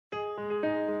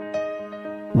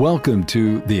Welcome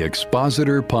to the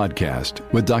Expositor Podcast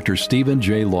with Dr. Stephen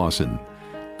J. Lawson.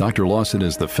 Dr. Lawson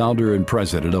is the founder and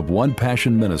president of One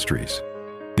Passion Ministries.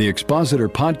 The Expositor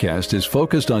Podcast is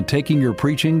focused on taking your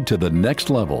preaching to the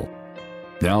next level.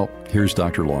 Now, here's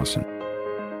Dr. Lawson.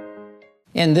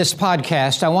 In this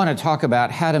podcast, I want to talk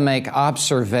about how to make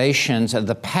observations of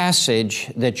the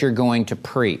passage that you're going to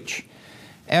preach.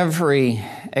 Every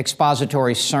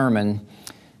expository sermon,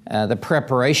 the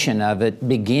preparation of it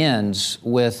begins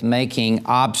with making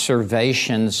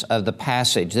observations of the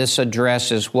passage. This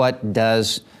addresses what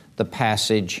does the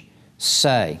passage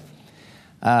say.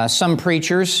 Some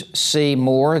preachers see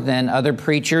more than other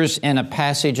preachers in a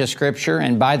passage of Scripture,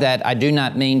 and by that I do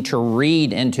not mean to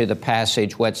read into the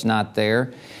passage what's not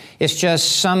there. It's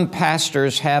just some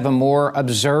pastors have a more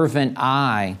observant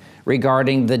eye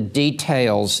regarding the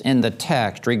details in the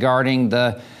text, regarding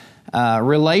the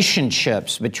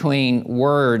relationships between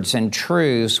words and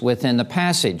truths within the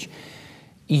passage.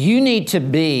 You need to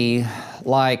be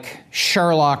like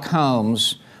Sherlock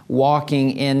Holmes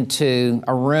walking into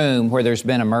a room where there's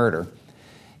been a murder.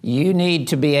 You need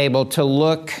to be able to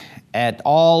look at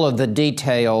all of the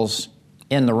details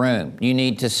in the room. You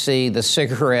need to see the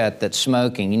cigarette that's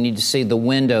smoking. You need to see the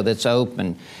window that's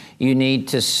open. You need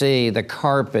to see the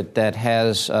carpet that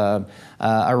has a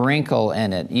wrinkle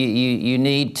in it. You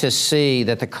need to see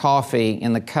that the coffee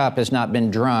in the cup has not been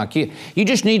drunk. You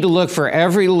just need to look for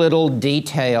every little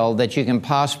detail that you can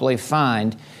possibly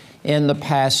find in the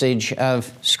passage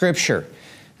of Scripture.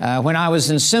 When I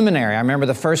was in seminary, I remember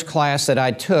the first class that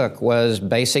I took was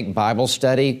Basic Bible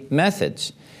Study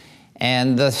Methods.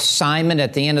 And the assignment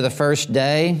at the end of the first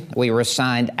day, we were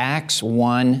assigned Acts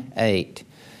 1:8.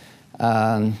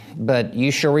 But you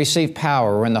shall receive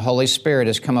power when the Holy Spirit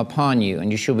has come upon you,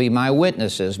 and you shall be my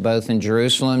witnesses, both in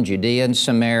Jerusalem, Judea, and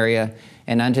Samaria,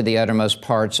 and unto the uttermost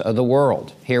parts of the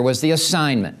world. Here was the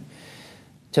assignment,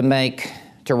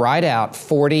 to write out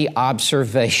 40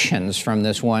 observations from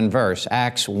this one verse,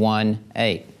 Acts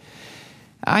 1:8.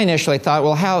 I initially thought,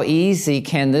 well, how easy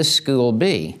can this school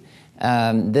be?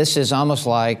 This is almost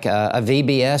like a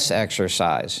VBS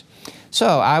exercise.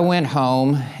 So I went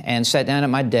home and sat down at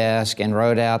my desk and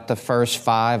wrote out the first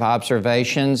 5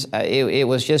 observations. It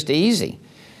was just easy.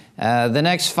 The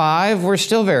next 5 were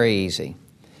still very easy.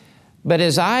 But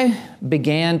as I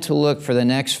began to look for the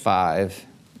next 5,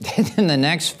 then the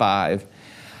next 5,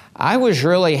 I was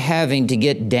really having to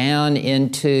get down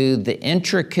into the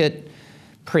intricate,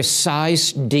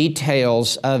 precise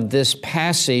details of this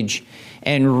passage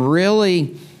and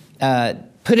really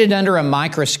put it under a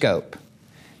microscope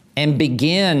and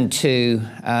begin to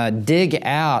dig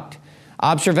out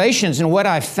observations. And what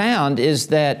I found is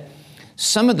that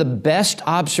some of the best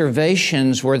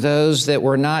observations were those that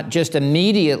were not just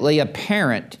immediately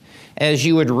apparent as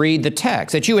you would read the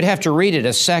text, that you would have to read it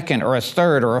a second or a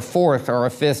third or a fourth or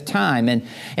a fifth time.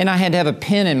 And I had to have a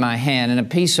pen in my hand and a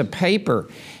piece of paper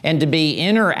and to be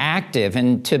interactive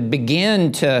and to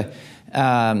begin to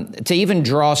even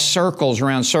draw circles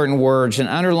around certain words and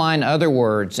underline other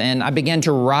words. And I began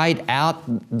to write out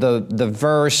the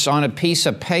verse on a piece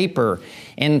of paper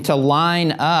and to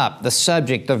line up the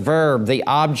subject, the verb, the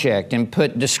object, and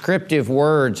put descriptive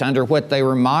words under what they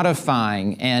were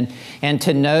modifying, and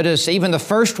to notice even the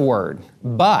first word,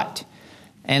 but,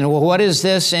 and what is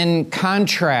this in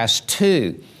contrast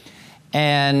to,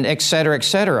 and et cetera, et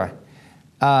cetera.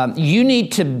 You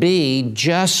need to be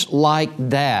just like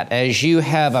that as you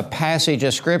have a passage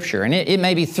of Scripture. And it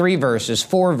may be 3 verses,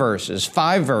 4 verses,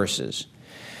 5 verses.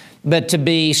 But to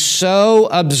be so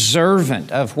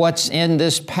observant of what's in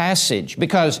this passage,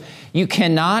 because you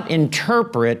cannot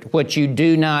interpret what you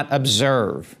do not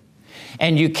observe.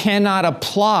 And you cannot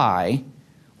apply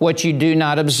what you do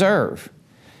not observe.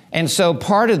 And so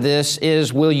part of this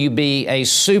is, will you be a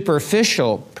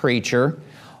superficial preacher,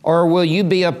 or will you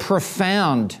be a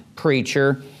profound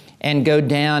preacher and go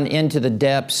down into the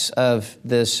depths of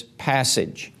this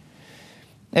passage?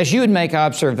 As you would make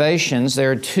observations, there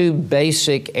are 2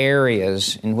 basic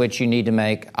areas in which you need to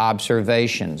make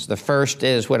observations. The first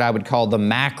is what I would call the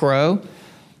macro.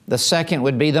 The second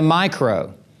would be the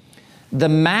micro. The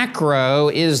macro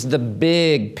is the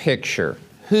big picture.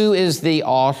 Who is the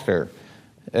author?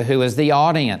 Who is the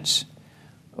audience?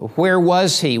 Where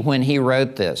was he when he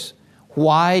wrote this?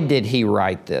 Why did he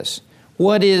write this?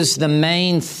 What is the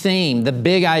main theme, the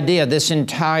big idea of this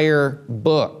entire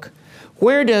book?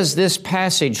 Where does this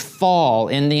passage fall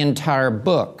in the entire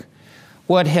book?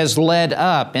 What has led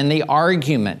up in the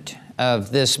argument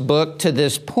of this book to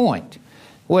this point?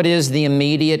 What is the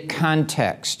immediate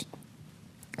context?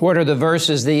 What are the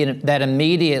verses that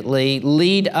immediately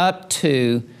lead up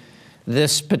to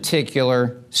this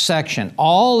particular section.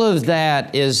 All of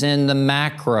that is in the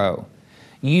macro.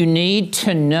 You need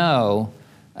to know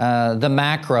the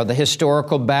macro, the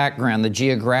historical background, the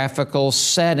geographical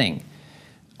setting.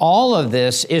 All of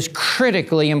this is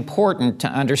critically important to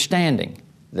understanding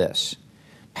this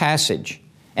passage.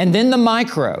 And then the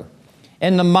micro.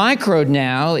 And the micro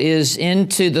now is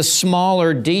into the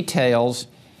smaller details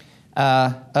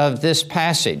of this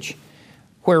passage,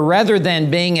 where rather than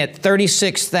being at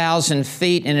 36,000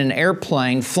 feet in an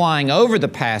airplane flying over the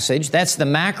passage, that's the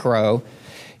macro,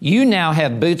 you now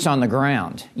have boots on the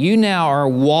ground. You now are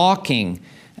walking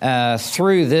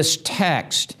through this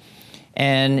text,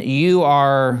 and you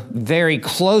are very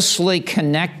closely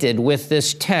connected with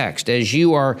this text as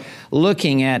you are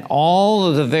looking at all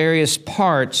of the various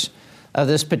parts of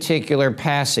this particular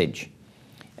passage.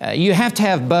 You have to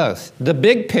have both, the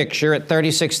big picture at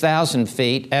 36,000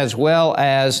 feet as well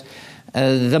as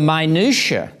the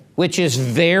minutia, which is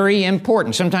very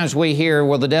important. Sometimes we hear,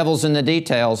 well, the devil's in the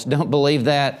details. Don't believe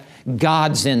that.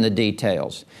 God's in the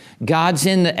details. God's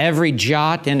in every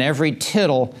jot and every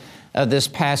tittle of this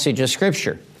passage of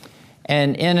Scripture.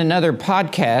 And in another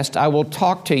podcast, I will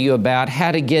talk to you about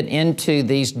how to get into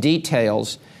these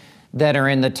details that are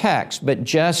in the text. But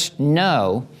just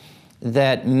know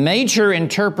that major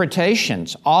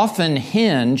interpretations often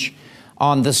hinge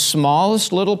on the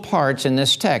smallest little parts in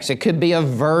this text. It could be a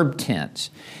verb tense.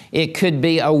 It could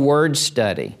be a word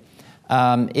study.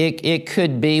 It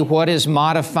could be what is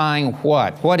modifying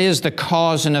what. What is the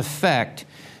cause and effect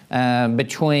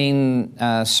between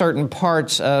certain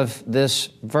parts of this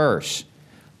verse?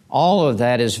 All of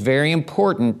that is very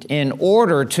important in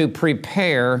order to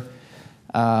prepare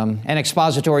an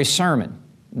expository sermon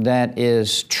that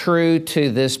is true to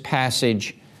this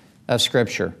passage of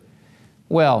Scripture.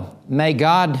 Well, may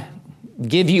God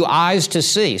give you eyes to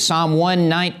see. Psalm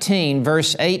 119,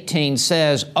 verse 18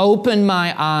 says, "Open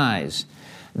my eyes,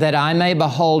 that I may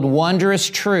behold wondrous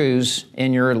truths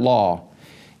in your law."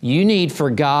 You need for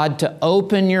God to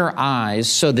open your eyes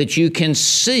so that you can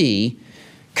see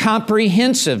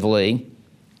comprehensively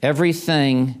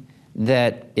everything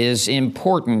that is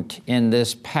important in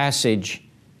this passage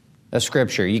of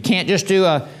Scripture. You can't just do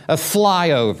a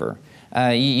flyover.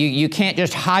 You can't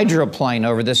just hydroplane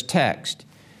over this text.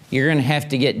 You're going to have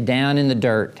to get down in the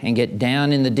dirt and get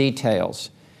down in the details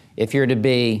if you're to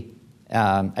be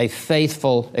a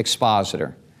faithful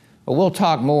expositor. But we'll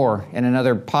talk more in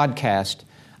another podcast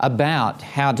about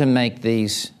how to make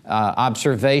these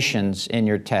observations in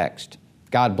your text.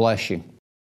 God bless you.